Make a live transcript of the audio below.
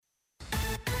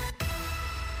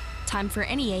Time for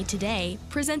NEA Today,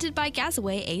 presented by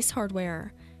Gazaway Ace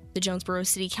Hardware. The Jonesboro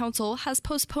City Council has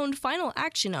postponed final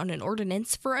action on an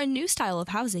ordinance for a new style of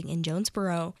housing in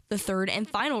Jonesboro. The third and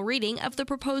final reading of the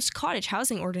proposed cottage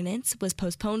housing ordinance was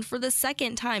postponed for the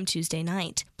second time Tuesday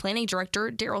night. Planning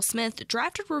Director Daryl Smith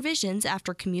drafted revisions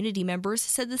after community members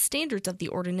said the standards of the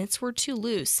ordinance were too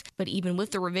loose. But even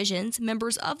with the revisions,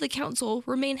 members of the council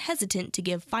remain hesitant to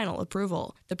give final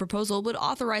approval. The proposal would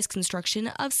authorize construction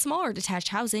of smaller detached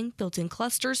housing built in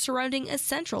clusters surrounding a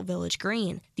central village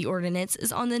green. The ordinance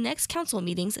is on the next council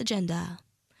meeting's agenda.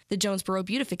 The Jonesboro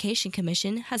Beautification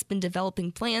Commission has been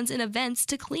developing plans and events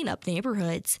to clean up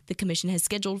neighborhoods. The commission has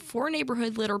scheduled 4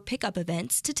 neighborhood litter pickup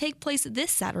events to take place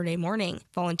this Saturday morning.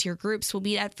 Volunteer groups will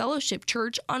meet at Fellowship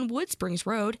Church on Wood Springs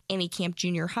Road, Annie Camp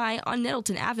Junior High on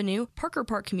Nettleton Avenue, Parker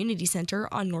Park Community Center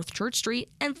on North Church Street,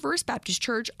 and First Baptist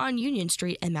Church on Union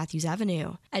Street and Matthews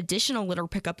Avenue. Additional litter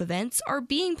pickup events are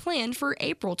being planned for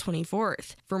April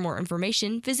 24th. For more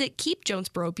information, visit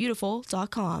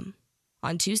keepjonesborobeautiful.com.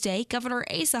 On Tuesday, Governor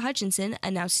Asa Hutchinson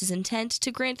announced his intent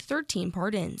to grant 13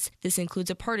 pardons. This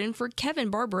includes a pardon for Kevin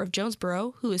Barber of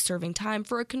Jonesboro, who is serving time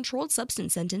for a controlled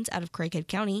substance sentence out of Craighead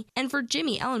County, and for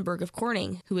Jimmy Ellenberg of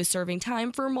Corning, who is serving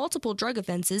time for multiple drug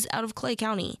offenses out of Clay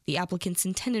County. The applicants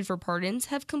intended for pardons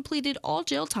have completed all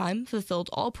jail time,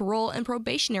 fulfilled all parole and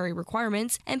probationary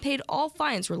requirements, and paid all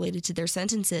fines related to their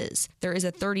sentences. There is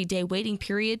a 30-day waiting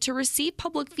period to receive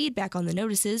public feedback on the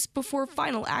notices before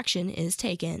final action is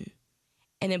taken.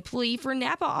 An employee for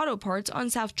Napa Auto Parts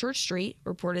on South Church Street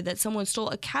reported that someone stole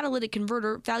a catalytic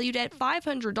converter valued at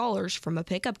 $500 from a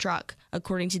pickup truck.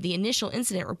 According to the initial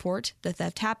incident report, the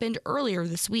theft happened earlier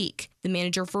this week. The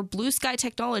manager for Blue Sky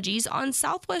Technologies on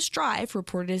Southwest Drive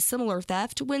reported a similar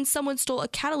theft when someone stole a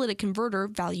catalytic converter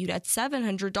valued at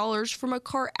 $700 from a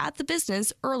car at the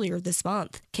business earlier this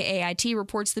month. KAIT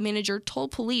reports the manager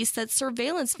told police that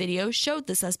surveillance video showed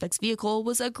the suspect's vehicle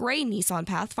was a gray Nissan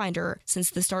Pathfinder. Since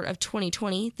the start of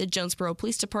 2020, the Jonesboro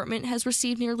Police Department has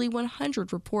received nearly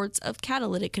 100 reports of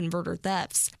catalytic converter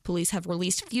thefts. Police have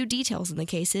released few details in the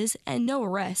cases, and no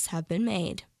arrests have been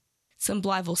made. Some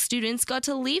Blytheville students got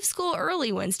to leave school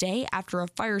early Wednesday after a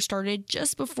fire started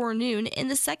just before noon in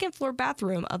the second-floor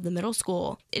bathroom of the middle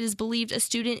school. It is believed a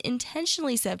student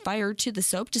intentionally set fire to the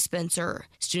soap dispenser.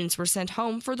 Students were sent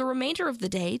home for the remainder of the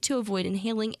day to avoid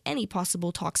inhaling any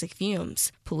possible toxic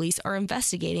fumes. Police are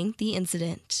investigating the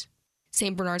incident.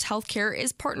 St. Bernard's Healthcare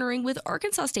is partnering with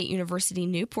Arkansas State University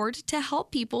Newport to help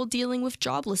people dealing with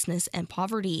joblessness and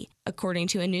poverty. According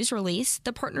to a news release,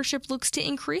 the partnership looks to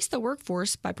increase the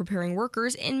workforce by preparing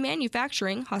workers in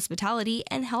manufacturing, hospitality,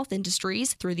 and health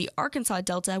industries through the Arkansas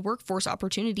Delta Workforce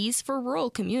Opportunities for Rural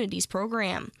Communities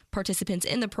program. Participants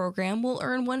in the program will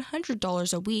earn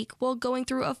 $100 a week while going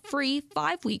through a free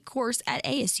 5-week course at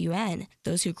ASUN.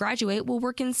 Those who graduate will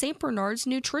work in St. Bernard's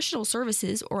Nutritional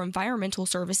Services or Environmental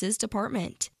Services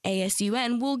Department.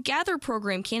 ASUN will gather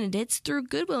program candidates through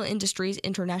Goodwill Industries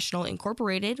International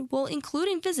Incorporated while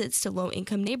including visits to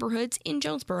low-income neighborhoods in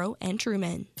Jonesboro and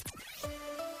Truman.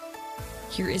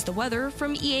 Here is the weather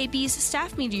from EAB's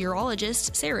staff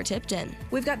meteorologist, Sarah Tipton.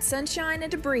 We've got sunshine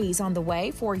and a breeze on the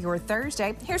way for your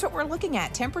Thursday. Here's what we're looking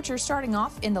at. Temperatures starting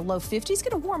off in the low 50s,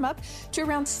 going to warm up to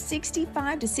around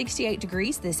 65 to 68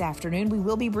 degrees this afternoon. We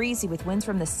will be breezy with winds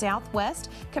from the southwest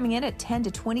coming in at 10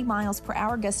 to 20 miles per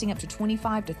hour, gusting up to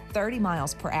 25 to 30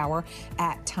 miles per hour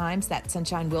at times. That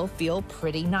sunshine will feel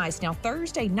pretty nice. Now,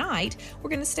 Thursday night, we're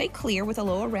going to stay clear with a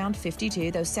low around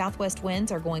 52. Those southwest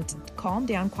winds are going to calm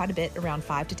down quite a bit, around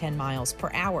 5 to 10 miles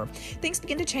per hour. Things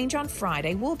begin to change on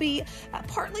Friday. We'll be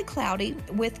partly cloudy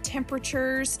with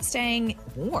temperatures staying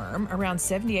warm around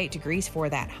 78 degrees for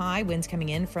that high. Winds coming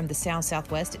in from the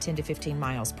south-southwest at 10 to 15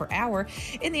 miles per hour.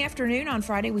 In the afternoon on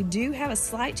Friday, we do have a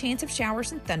slight chance of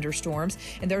showers and thunderstorms,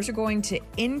 and those are going to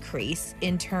increase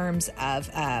in terms of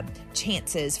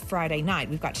chances Friday night.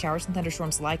 We've got showers and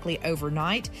thunderstorms likely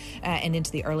overnight and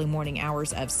into the early morning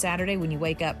hours of Saturday. When you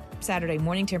wake up Saturday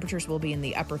morning, temperatures will be in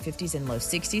the upper 50s and low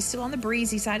 60s, still on the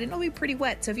breezy side, and it'll be pretty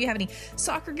wet. So if you have any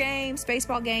soccer games,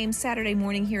 baseball games Saturday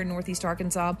morning here in Northeast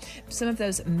Arkansas, some of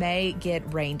those may get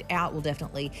rained out. We'll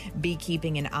definitely be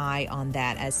keeping an eye on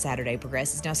that as Saturday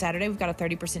progresses. Now, Saturday, we've got a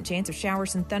 30% chance of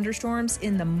showers and thunderstorms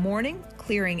in the morning,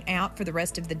 clearing out for the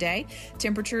rest of the day.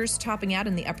 Temperatures topping out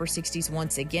in the upper 60s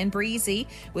once again. Breezy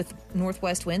with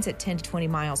northwest winds at 10 to 20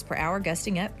 miles per hour,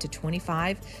 gusting up to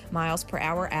 25 miles per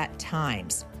hour at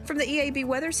times. From the EAB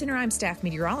Weather Center, I'm staff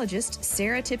meteorologist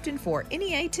Sarah Tipton for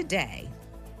NEA Today.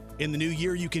 In the new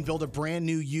year, you can build a brand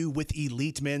new you with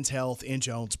Elite Men's Health in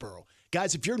Jonesboro.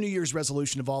 Guys, if your New Year's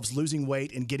resolution involves losing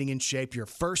weight and getting in shape, your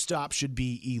first stop should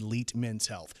be Elite Men's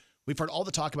Health. We've heard all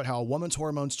the talk about how a woman's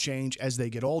hormones change as they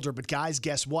get older, but guys,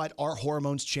 guess what? Our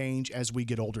hormones change as we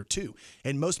get older too.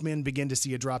 And most men begin to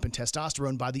see a drop in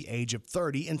testosterone by the age of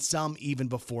 30, and some even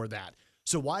before that.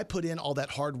 So why put in all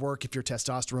that hard work if your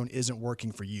testosterone isn't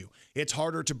working for you? It's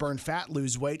harder to burn fat,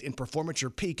 lose weight, and perform at your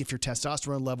peak if your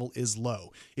testosterone level is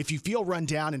low. If you feel run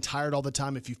down and tired all the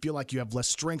time, if you feel like you have less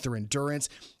strength or endurance,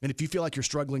 and if you feel like you're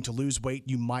struggling to lose weight,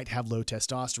 you might have low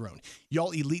testosterone. Y'all,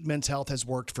 Elite Men's Health has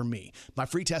worked for me. My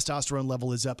free testosterone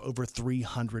level is up over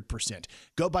 300%.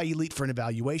 Go by Elite for an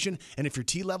evaluation, and if your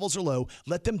T levels are low,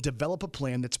 let them develop a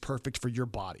plan that's perfect for your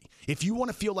body. If you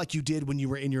want to feel like you did when you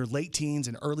were in your late teens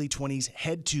and early 20s,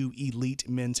 head to Elite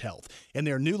Men's Health and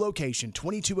their new location,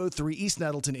 2203 East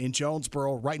Nettleton in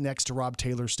Jonesboro, right next to Rob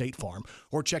Taylor State Farm,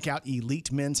 or check out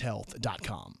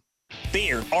elitemenshealth.com.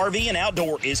 Beard, RV, and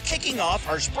Outdoor is kicking off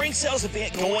our spring sales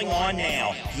event going on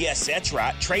now. Yes, that's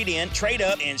right. Trade in, trade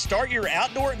up, and start your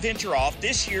outdoor adventure off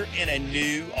this year in a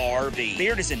new RV.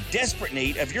 Beard is in desperate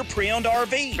need of your pre-owned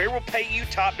RV. Beard will pay you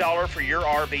top dollar for your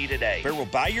RV today. Beard will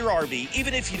buy your RV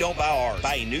even if you don't buy ours.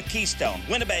 Buy a new Keystone,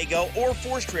 Winnebago, or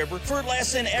Forest River for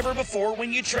less than ever before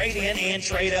when you trade in and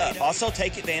trade up. Also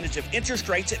take advantage of interest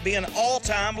rates at being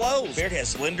all-time lows. Beard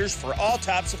has lenders for all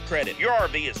types of credit. Your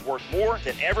RV is worth more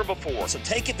than ever before. So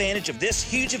take advantage of this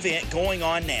huge event going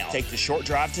on now. Take the short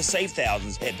drive to save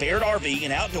thousands at Baird RV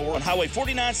and Outdoor on Highway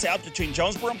 49 South between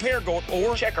Jonesboro and Paragould,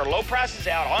 or check our low prices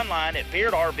out online at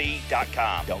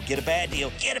BairdRV.com. Don't get a bad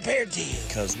deal, get a Baird deal.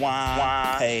 Because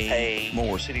why pay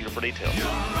more? See dealer for details. You're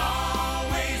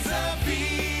always a VIP.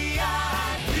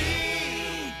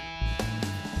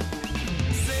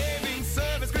 Saving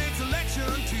service, great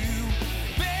selection too.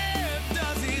 Baird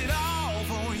does it all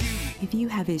for you. If you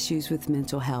have issues with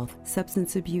mental health,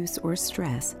 substance abuse, or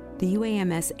stress, the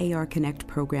UAMS AR Connect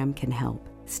program can help.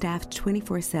 Staffed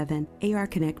 24/7, AR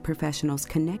Connect professionals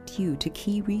connect you to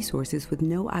key resources with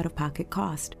no out-of-pocket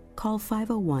cost. Call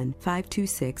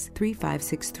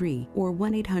 501-526-3563 or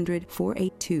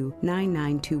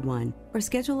 1-800-482-9921 or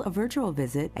schedule a virtual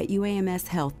visit at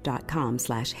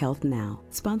uamshealth.com/healthnow.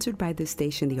 Sponsored by this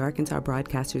station, the Arkansas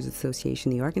Broadcasters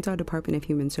Association, the Arkansas Department of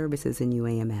Human Services, and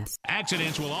UAMS.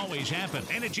 Accidents will always happen,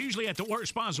 and it's usually at the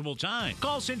worst possible time.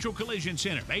 Call Central Collision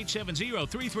Center,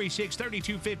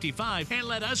 870-336-3255, and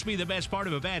let us be the best part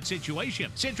of a bad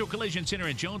situation. Central Collision Center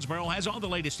in Jonesboro has all the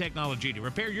latest technology to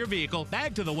repair your vehicle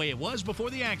back to the way it was before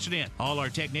the accident. All our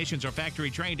technicians are factory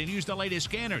trained and use the latest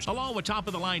scanners, along with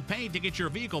top-of-the-line paint to get your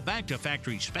vehicle back to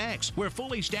factory specs. We're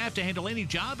fully staffed to handle any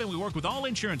job, and we work with all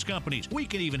insurance companies. We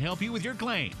can even help you with your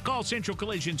claim. Call Central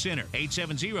Collision Center,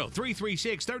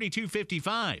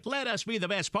 870-336-3255. Let us be the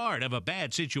best part of a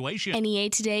bad situation.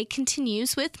 NEA Today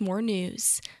continues with more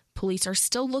news. Police are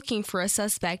still looking for a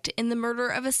suspect in the murder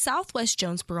of a Southwest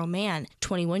Jonesboro man.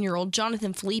 21-year-old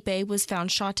Jonathan Felipe was found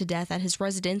shot to death at his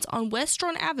residence on West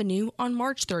Straughn Avenue on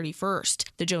March 31st.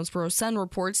 The Jonesboro Sun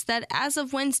reports that as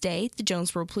of Wednesday, the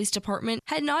Jonesboro Police Department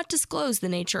had not disclosed the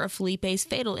nature of Felipe's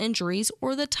fatal injuries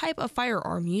or the type of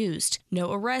firearm used.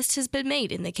 No arrest has been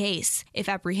made in the case. If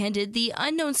apprehended, the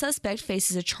unknown suspect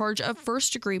faces a charge of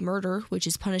first-degree murder, which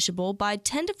is punishable by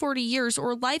 10 to 40 years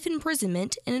or life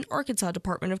imprisonment in an Arkansas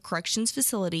Department of Corrections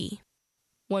facility.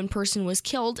 One person was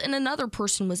killed and another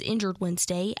person was injured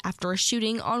Wednesday after a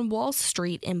shooting on Wall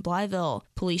Street in Blytheville.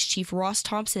 Police Chief Ross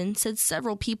Thompson said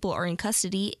several people are in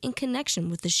custody in connection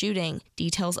with the shooting.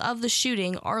 Details of the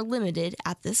shooting are limited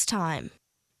at this time.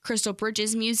 Crystal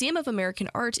Bridges Museum of American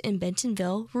Art in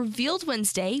Bentonville revealed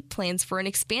Wednesday plans for an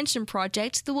expansion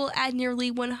project that will add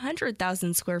nearly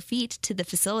 100,000 square feet to the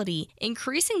facility,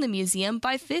 increasing the museum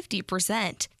by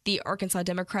 50%. The Arkansas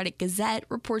Democratic Gazette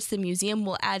reports the museum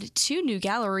will add 2 new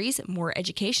galleries, more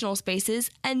educational spaces,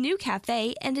 a new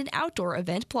cafe, and an outdoor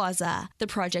event plaza. The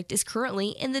project is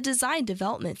currently in the design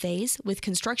development phase, with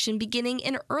construction beginning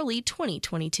in early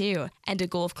 2022, and a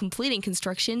goal of completing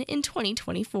construction in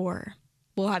 2024.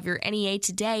 We'll have your NEA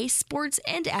Today, sports,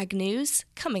 and ag news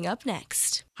coming up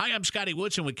next. Hi, I'm Scotty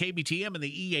Woodson with KBTM and the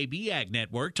EAB Ag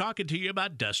Network talking to you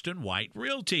about Dustin White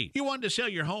Realty. You wanted to sell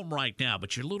your home right now,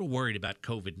 but you're a little worried about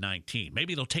COVID-19.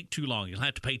 Maybe it'll take too long. You'll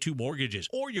have to pay 2 mortgages.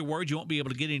 Or you're worried you won't be able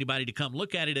to get anybody to come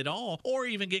look at it at all or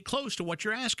even get close to what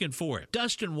you're asking for it.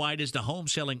 Dustin White is the home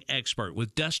selling expert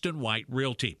with Dustin White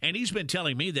Realty. And he's been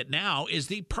telling me that now is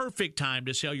the perfect time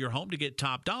to sell your home to get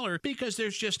top dollar because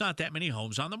there's just not that many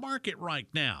homes on the market right right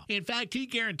now. In fact, he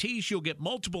guarantees you'll get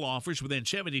multiple offers within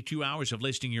 72 hours of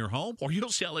listing your home, or you'll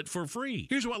sell it for free.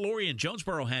 Here's what Lori in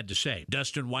Jonesboro had to say.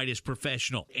 Dustin White is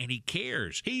professional, and he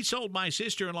cares. He sold my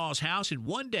sister-in-law's house in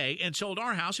one day and sold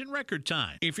our house in record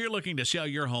time. If you're looking to sell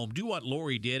your home, do what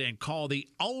Lori did and call the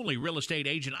only real estate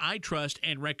agent I trust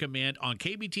and recommend on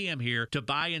KBTM here to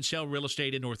buy and sell real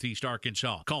estate in Northeast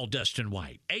Arkansas. Call Dustin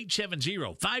White,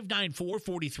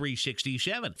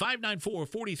 870-594-4367,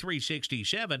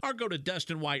 594-4367, or go to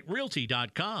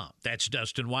DustinWhiteRealty.com. That's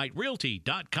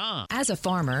DustinWhiteRealty.com. As a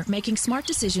farmer, making smart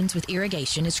decisions with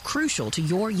irrigation is crucial to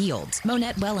your yields.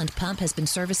 Monette Well and Pump has been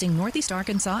servicing Northeast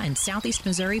Arkansas and Southeast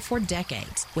Missouri for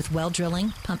decades. With well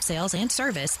drilling, pump sales, and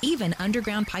service, even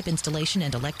underground pipe installation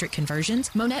and electric conversions,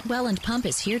 Monette Well and Pump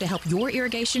is here to help your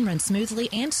irrigation run smoothly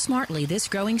and smartly this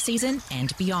growing season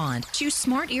and beyond. Choose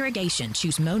smart irrigation.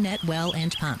 Choose Monette Well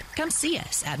and Pump. Come see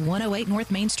us at 108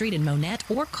 North Main Street in Monette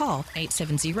or call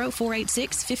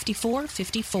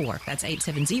 870-486-5454. That's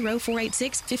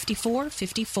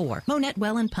 870-486-5454. Monette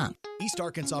Well and Pump. East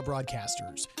Arkansas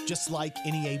Broadcasters, just like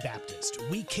NEA Baptist,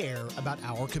 we care about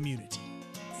our community.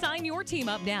 Sign your team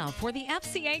up now for the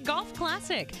FCA Golf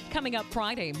Classic, coming up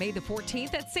Friday, May the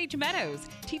 14th at Sage Meadows.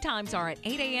 Tee times are at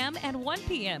 8 a.m. and 1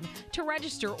 p.m. To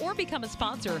register or become a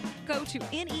sponsor, go to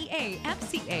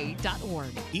neafca.org.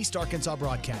 East Arkansas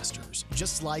Broadcasters,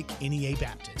 just like NEA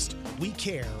Baptist, we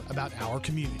care about our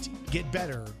community. Get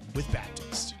better with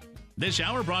Baptist. This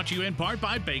hour brought to you in part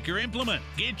by Baker Implement.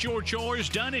 Get your chores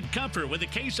done in comfort with a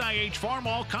Case IH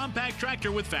Farmall compact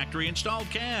tractor with factory-installed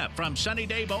cab. From sunny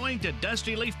day mowing to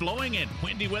dusty leaf blowing and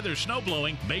windy weather snow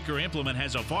blowing, Baker Implement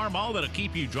has a Farmall that'll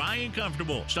keep you dry and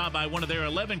comfortable. Stop by one of their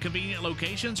 11 convenient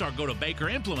locations or go to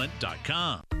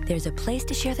bakerimplement.com. There's a place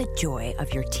to share the joy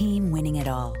of your team winning it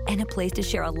all, and a place to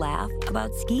share a laugh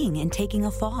about skiing and taking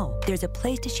a fall. There's a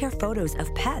place to share photos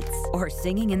of pets, or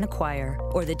singing in the choir,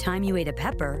 or the time you ate a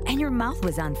pepper and your mouth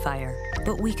was on fire.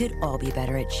 But we could all be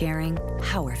better at sharing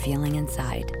how we're feeling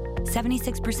inside.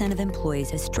 76% of employees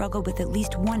have struggled with at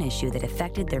least one issue that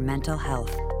affected their mental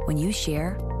health. When you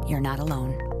share, you're not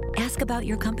alone. Ask about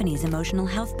your company's emotional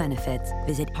health benefits.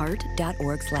 Visit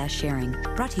heart.org/sharing.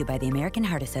 Brought to you by the American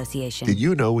Heart Association. Did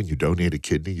you know when you donate a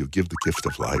kidney, you give the gift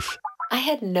of life? I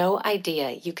had no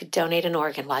idea you could donate an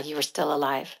organ while you were still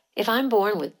alive. If I'm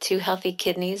born with 2 healthy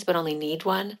kidneys but only need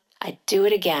one, I'd do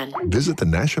it again. Visit the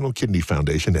National Kidney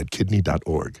Foundation at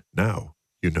kidney.org. Now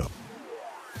you know.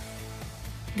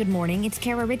 Good morning. It's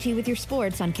Kara Ritchie with your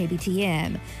sports on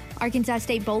KBTM. Arkansas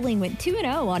State Bowling went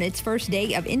 2-0 on its first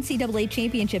day of NCAA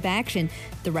championship action.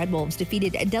 The Red Wolves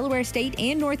defeated Delaware State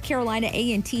and North Carolina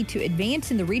A&T to advance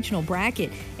in the regional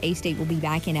bracket. A-State will be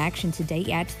back in action today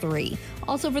at 3.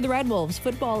 Also for the Red Wolves,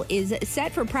 football is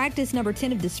set for practice number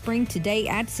 10 of the spring today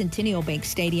at Centennial Bank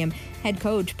Stadium. Head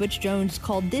coach Butch Jones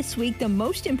called this week the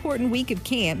most important week of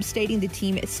camp, stating the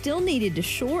team still needed to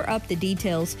shore up the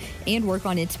details and work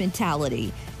on its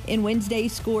mentality. In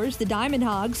Wednesday's scores, the Diamond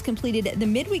Hogs completed the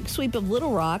midweek sweep of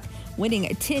Little Rock, winning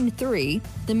 10-3.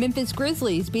 The Memphis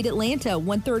Grizzlies beat Atlanta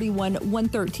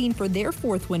 131-113 for their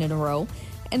 4th win in a row.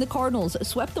 And the Cardinals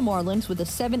swept the Marlins with a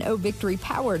 7-0 victory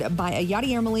powered by a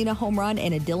Yadier Molina home run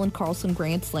and a Dylan Carlson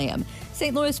grand slam.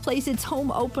 St. Louis plays its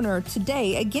home opener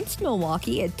today against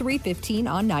Milwaukee at 3:15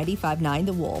 on 95.9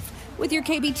 The Wolf. With your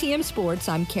KBTM Sports,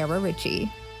 I'm Kara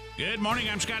Ritchie. Good morning,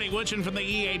 I'm Scotty Woodson from the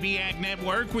EAB Ag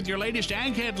Network with your latest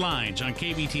ag headlines on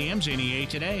KBTM's NEA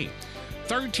Today.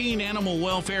 13 animal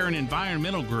welfare and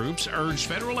environmental groups urged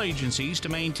federal agencies to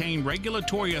maintain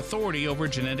regulatory authority over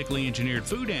genetically engineered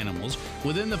food animals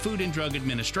within the Food and Drug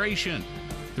Administration.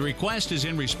 The request is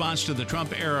in response to the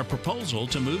Trump-era proposal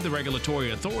to move the regulatory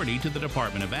authority to the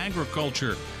Department of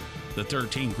Agriculture. The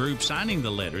 13 groups signing the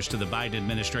letters to the Biden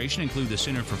administration include the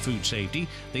Center for Food Safety,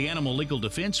 the Animal Legal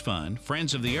Defense Fund,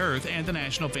 Friends of the Earth, and the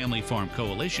National Family Farm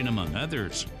Coalition, among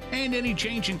others. And any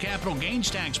change in capital gains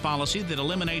tax policy that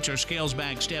eliminates or scales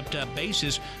back stepped-up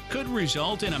basis could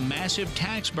result in a massive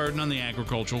tax burden on the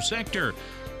agricultural sector.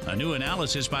 A new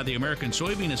analysis by the American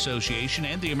Soybean Association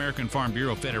and the American Farm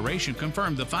Bureau Federation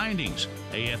confirmed the findings.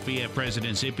 AFBF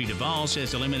President Zippy Duvall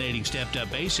says eliminating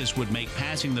stepped-up basis would make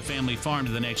passing the family farm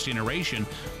to the next generation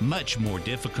much more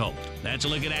difficult. That's a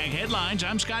look at Ag Headlines.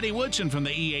 I'm Scotty Woodson from the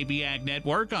EAB Ag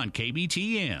Network on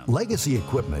KBTM. Legacy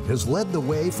Equipment has led the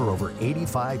way for over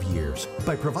 85 years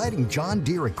by providing John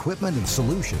Deere equipment and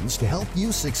solutions to help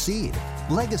you succeed.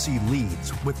 Legacy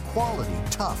leads with quality,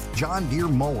 tough John Deere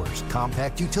mowers,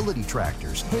 compact utility utility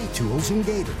tractors, hay tools, and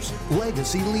gators.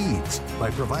 Legacy leads by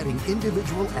providing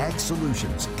individual ag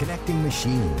solutions, connecting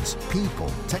machines, people,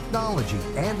 technology,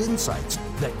 and insights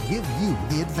that give you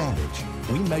the advantage.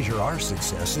 We measure our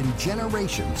success in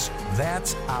generations.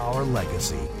 That's our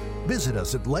legacy. Visit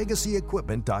us at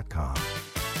legacyequipment.com.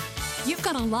 You've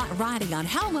got a lot riding on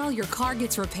how well your car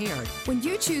gets repaired. When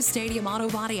you choose Stadium Auto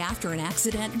Body after an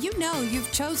accident, you know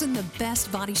you've chosen the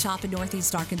best body shop in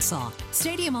Northeast Arkansas.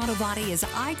 Stadium Auto Body is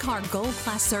iCar Gold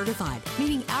Class certified,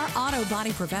 meaning our auto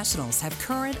body professionals have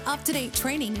current, up-to-date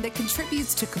training that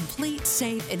contributes to complete,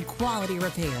 safe, and quality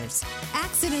repairs.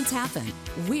 Accidents happen.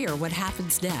 We're what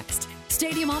happens next.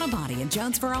 Stadium Auto Body in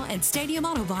Jonesboro and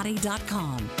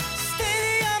StadiumAutoBody.com.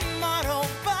 Stadium Auto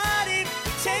Body,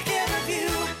 take care of you.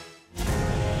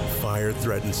 Fire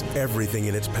threatens everything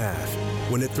in its path.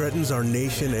 When it threatens our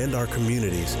nation and our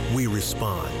communities, we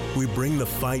respond. We bring the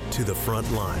fight to the front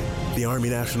line. The Army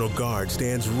National Guard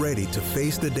stands ready to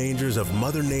face the dangers of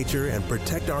Mother Nature and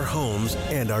protect our homes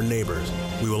and our neighbors.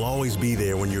 We will always be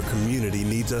there when your community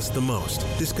needs us the most.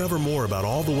 Discover more about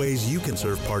all the ways you can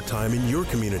serve part-time in your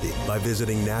community by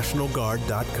visiting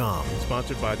NationalGuard.com.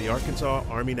 Sponsored by the Arkansas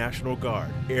Army National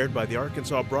Guard. Aired by the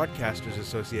Arkansas Broadcasters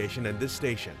Association and this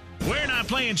station. We're not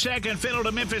playing second fiddle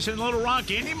to Memphis and Little Rock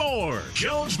anymore.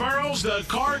 Jonesboro's the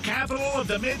car capital of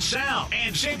the Mid-South,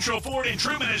 and Central Ford in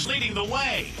Truman is leading the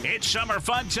way. It's summer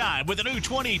fun time with a new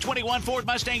 2021 Ford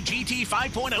Mustang GT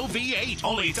 5.0 V8,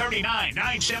 only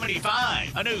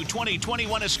 $39,975. A new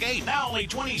 2021 Escape, now only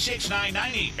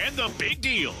 $26,990. And the big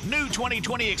deal, new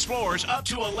 2020 Explorers up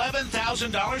to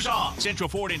 $11,000 off. Central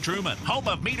Ford in Truman, home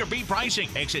of meter B pricing.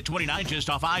 Exit 29 just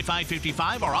off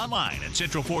I-555 or online at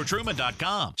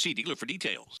centralfordtruman.com. See dealer for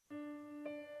details.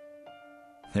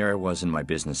 There I was in my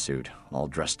business suit, all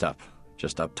dressed up,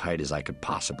 just uptight as I could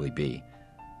possibly be.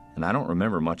 And I don't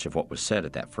remember much of what was said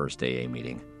at that first AA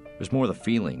meeting. It was more the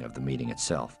feeling of the meeting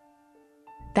itself.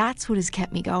 That's what has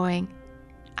kept me going.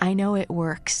 I know it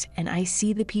works, and I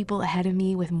see the people ahead of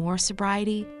me with more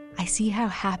sobriety. I see how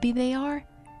happy they are,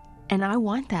 and I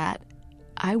want that.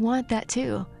 I want that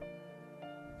too.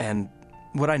 And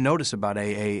what I notice about AA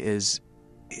is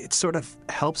it sort of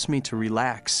helps me to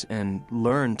relax and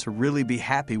learn to really be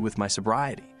happy with my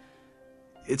sobriety.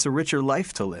 It's a richer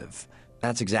life to live.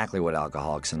 That's exactly what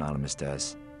Alcoholics Anonymous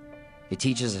does. It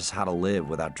teaches us how to live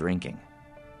without drinking.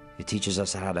 It teaches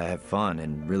us how to have fun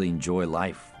and really enjoy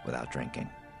life without drinking.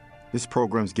 This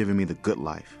program's given me the good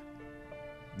life.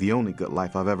 The only good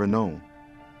life I've ever known.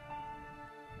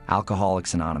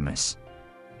 Alcoholics Anonymous.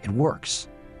 It works.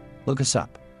 Look us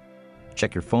up.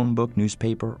 Check your phone book,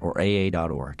 newspaper, or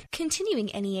AA.org. Continuing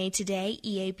NEA Today,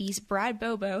 EAB's Brad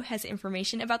Bobo has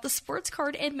information about the Sports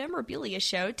Card and Memorabilia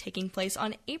Show taking place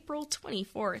on April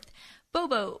 24th.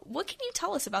 Bobo, what can you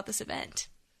tell us about this event?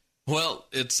 Well,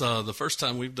 it's the first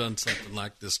time we've done something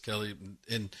like this, Kelly,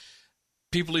 and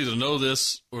people either know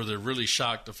this or they're really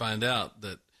shocked to find out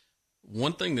that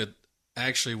one thing that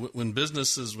actually, when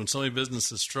so many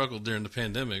businesses struggled during the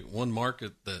pandemic, one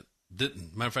market that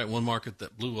didn't. Matter of fact, one market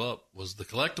that blew up was the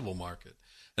collectible market.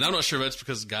 And I'm not sure if that's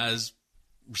because guys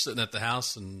were sitting at the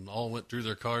house and all went through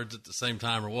their cards at the same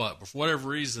time or what. But for whatever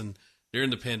reason, during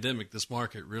the pandemic, this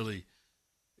market really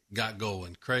got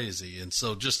going crazy. And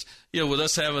so just, with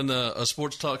us having a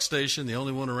sports talk station, the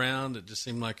only one around, it just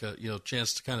seemed like a,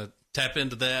 chance to kind of tap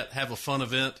into that, have a fun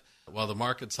event while the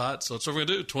market's hot. So that's what we're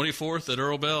going to do. 24th at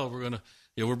Earl Bell, we're going to,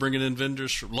 we're bringing in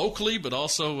vendors from locally, but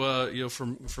also,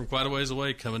 from quite a ways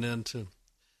away coming in to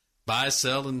buy,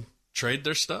 sell, and trade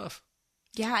their stuff.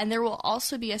 Yeah, and there will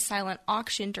also be a silent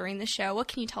auction during the show. What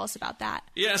can you tell us about that?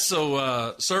 Yeah, so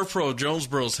ServPro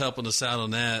Jonesboro is helping us out on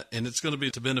that, and it's going to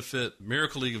be to benefit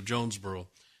Miracle League of Jonesboro.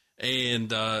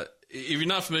 And if you're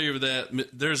not familiar with that,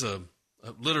 there's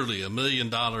literally $1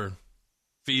 million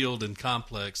field and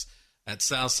complex at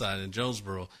Southside in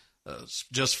Jonesboro.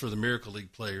 Just for the Miracle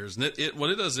League players. And what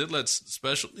it does, it lets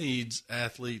special needs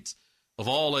athletes of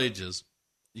all ages,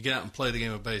 you get out and play the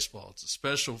game of baseball. It's a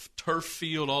special turf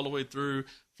field all the way through,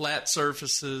 flat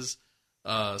surfaces,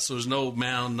 so there's no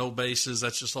mound, no bases.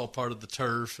 That's just all part of the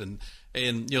turf. And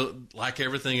like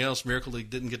everything else, Miracle League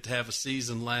didn't get to have a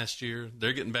season last year.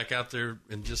 They're getting back out there,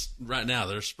 and just right now,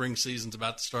 their spring season's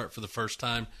about to start for the first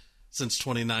time since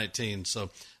 2019. So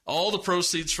all the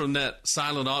proceeds from that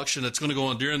silent auction that's going to go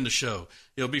on during the show,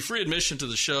 it'll be free admission to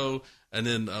the show, and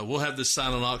then we'll have this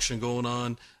silent auction going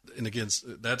on. And again,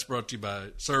 that's brought to you by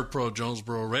ServPro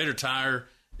Jonesboro. Raider Tire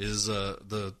is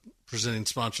the presenting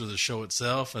sponsor of the show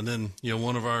itself. And then,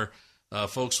 one of our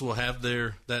folks we'll have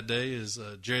there that day is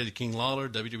Jerry the King Lawler,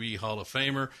 WWE Hall of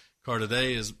Famer. Car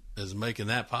Today is making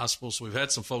that possible. So we've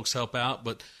had some folks help out,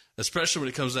 but especially when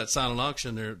it comes to that silent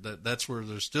auction, that's where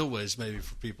there's still ways maybe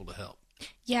for people to help.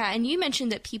 Yeah, and you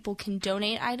mentioned that people can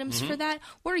donate items for that.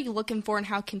 What are you looking for, and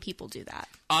how can people do that?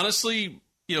 Honestly,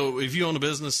 if you own a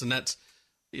business and that's,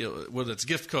 whether it's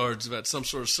gift cards, about some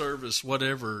sort of service,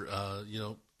 whatever,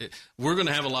 we're going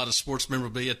to have a lot of sports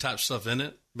memorabilia type stuff in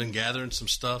it. Been gathering some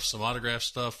stuff, some autograph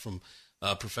stuff from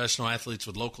professional athletes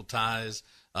with local ties.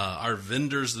 Our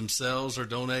vendors themselves are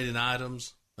donating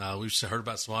items. We've heard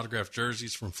about some autographed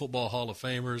jerseys from Football Hall of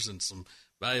Famers and some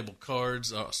valuable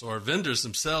cards. So our vendors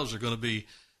themselves are going to be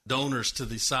donors to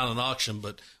the silent auction,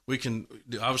 but we can,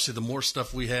 obviously the more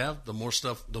stuff we have, the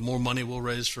more money we'll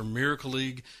raise for Miracle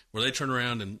League, where they turn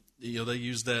around and, they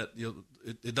use that,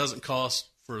 it doesn't cost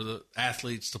for the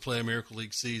athletes to play a Miracle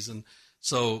League season.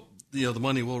 So, the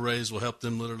money we'll raise will help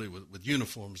them literally with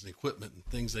uniforms and equipment and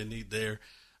things they need there.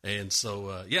 And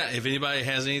so, if anybody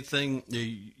has anything,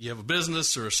 you have a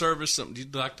business or a service, something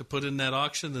you'd like to put in that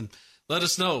auction, then let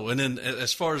us know. And then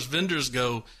as far as vendors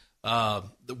go,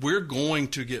 we're going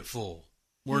to get full.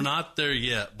 We're not there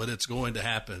yet, but it's going to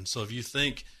happen. So if you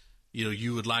think,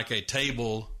 you would like a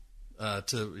table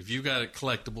if you've got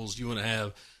collectibles you want to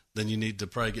have, then you need to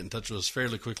probably get in touch with us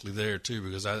fairly quickly there too,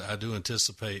 because I do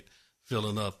anticipate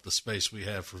filling up the space we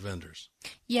have for vendors.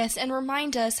 Yes, and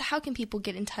remind us, how can people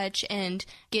get in touch and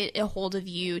get a hold of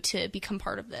you to become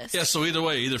part of this? Yeah, so either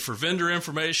way, either for vendor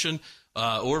information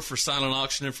or for silent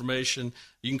auction information,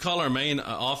 you can call our main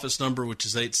office number, which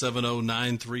is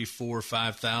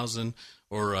 870-934-5000,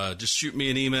 or just shoot me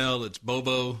an email. It's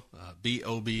Bobo,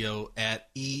 B-O-B-O,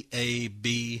 at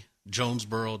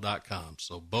EABJonesboro.com.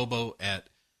 So Bobo at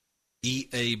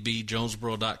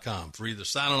EABJonesboro.com for either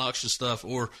silent auction stuff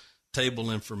or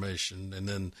table information. And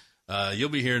then you'll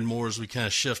be hearing more as we kind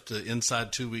of shift to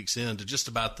inside 2 weeks in to just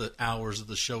about the hours of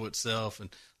the show itself. And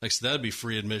like I said, that'd be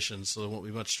free admission, so there won't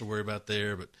be much to worry about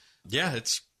there. But yeah,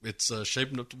 it's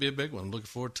shaping up to be a big one. I'm looking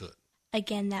forward to it.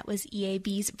 Again, that was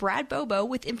EAB's Brad Bobo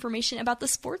with information about the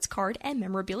sports card and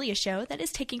memorabilia show that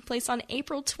is taking place on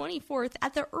April 24th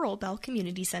at the Earl Bell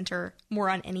Community Center. More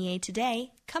on NEA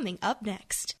Today, coming up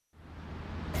next.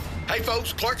 Hey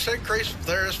folks, Clark St. Chris with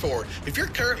Harris Ford. If you're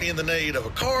currently in the need of a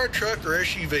car, truck, or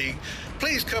SUV,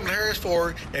 please come to Harris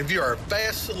Ford and view our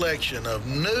vast selection of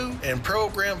new and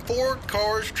programmed Ford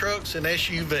cars, trucks, and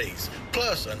SUVs,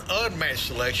 plus an unmatched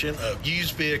selection of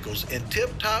used vehicles in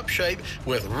tip-top shape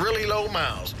with really low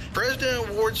miles. President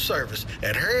Award service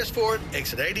at Harris Ford,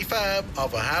 exit 85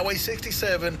 off of Highway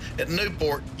 67 at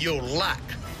Newport. You'll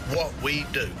like what we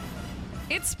do.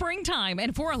 It's springtime,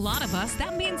 and for a lot of us,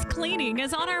 that means cleaning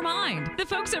is on our mind. The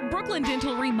folks at Brooklyn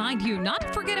Dental remind you not to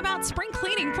forget about spring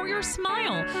cleaning for your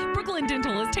smile. Brooklyn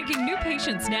Dental is taking new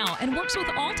patients now and works with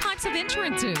all types of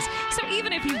insurances. So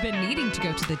even if you've been needing to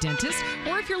go to the dentist,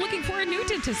 or if you're looking for a new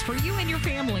dentist for you and your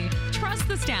family, trust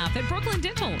the staff at Brooklyn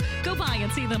Dental. Go by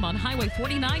and see them on Highway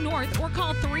 49 North or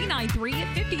call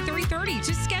 393-5330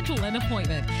 to schedule an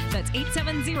appointment. That's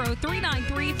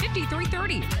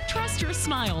 870-393-5330. Trust your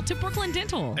smile to Brooklyn Dental.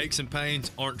 Aches and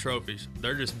pains aren't trophies.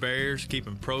 They're just barriers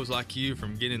keeping pros like you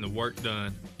from getting the work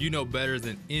done. You know better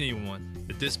than anyone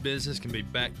that this business can be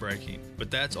backbreaking,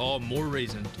 but that's all more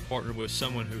reason to partner with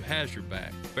someone who has your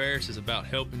back. Ferris is about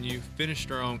helping you finish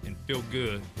strong and feel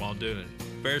good while doing it.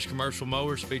 Ferris Commercial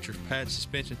Mowers features pad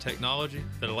suspension technology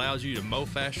that allows you to mow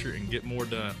faster and get more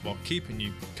done while keeping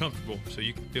you comfortable so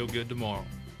you can feel good tomorrow.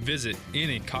 Visit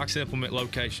any Cox Implement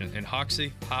location in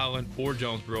Hoxie, Highland, or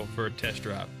Jonesboro for a test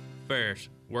drive. Ferris,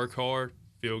 work hard,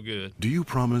 feel good. Do you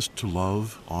promise to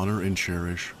love, honor, and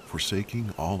cherish,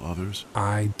 forsaking all others?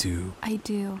 I do. I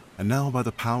do. And now, by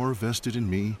the power vested in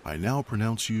me, I now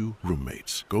pronounce you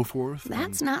roommates. Go forth.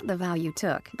 That's not the vow you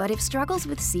took. But if struggles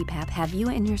with CPAP have you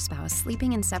and your spouse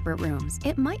sleeping in separate rooms,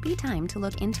 it might be time to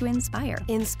look into Inspire.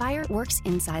 Inspire works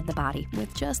inside the body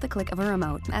with just the click of a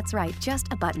remote. That's right,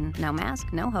 just a button. No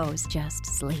mask, no hose, just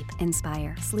sleep.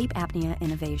 Inspire. Sleep apnea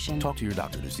innovation. Talk to your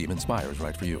doctor to see if Inspire is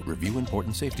right for you. Review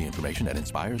important safety information at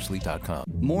inspiresleep.com.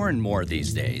 More and more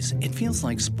these days, it feels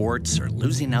like sports are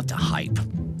losing out to hype.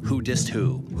 Who dissed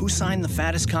who? Who signed the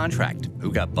fattest contract?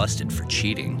 Who got busted for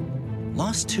cheating?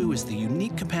 Lost 2 is the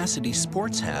unique capacity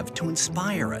sports have to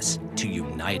inspire us, to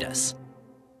unite us.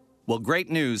 Well,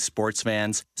 great news, sports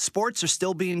fans. Sports are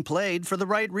still being played for the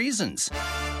right reasons.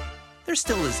 They're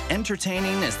still as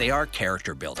entertaining as they are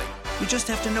character building. You just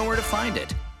have to know where to find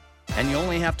it. And you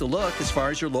only have to look as far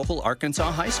as your local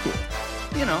Arkansas high school.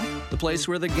 You know, the place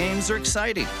where the games are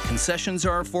exciting, concessions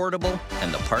are affordable,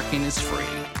 and the parking is free.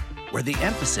 Where the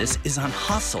emphasis is on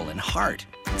hustle and heart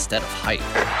instead of hype.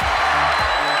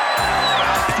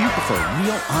 If you prefer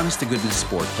real, honest-to-goodness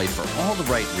sport played for all the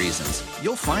right reasons,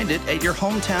 you'll find it at your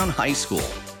hometown high school.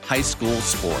 high school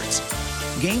sports.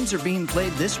 Games are being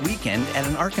played this weekend at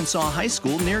an Arkansas high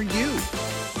school near you.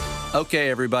 Okay,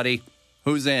 everybody,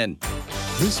 who's in?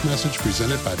 This message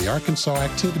presented by the Arkansas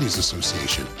Activities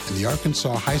Association and the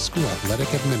Arkansas High School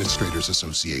Athletic Administrators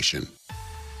Association.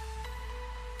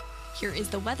 Here is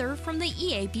the weather from the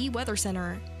EAB Weather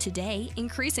Center. Today,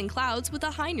 increasing clouds with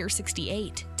a high near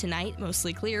 68. Tonight,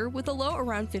 mostly clear with a low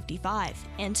around 55.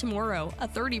 And tomorrow, a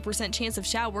 30% chance of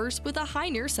showers with a high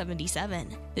near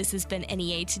 77. This has been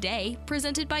NEA Today,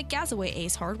 presented by Gazaway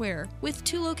Ace Hardware, with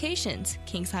 2 locations,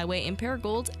 Kings Highway in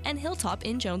Paragould and Hilltop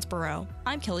in Jonesboro.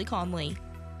 I'm Kelly Conley.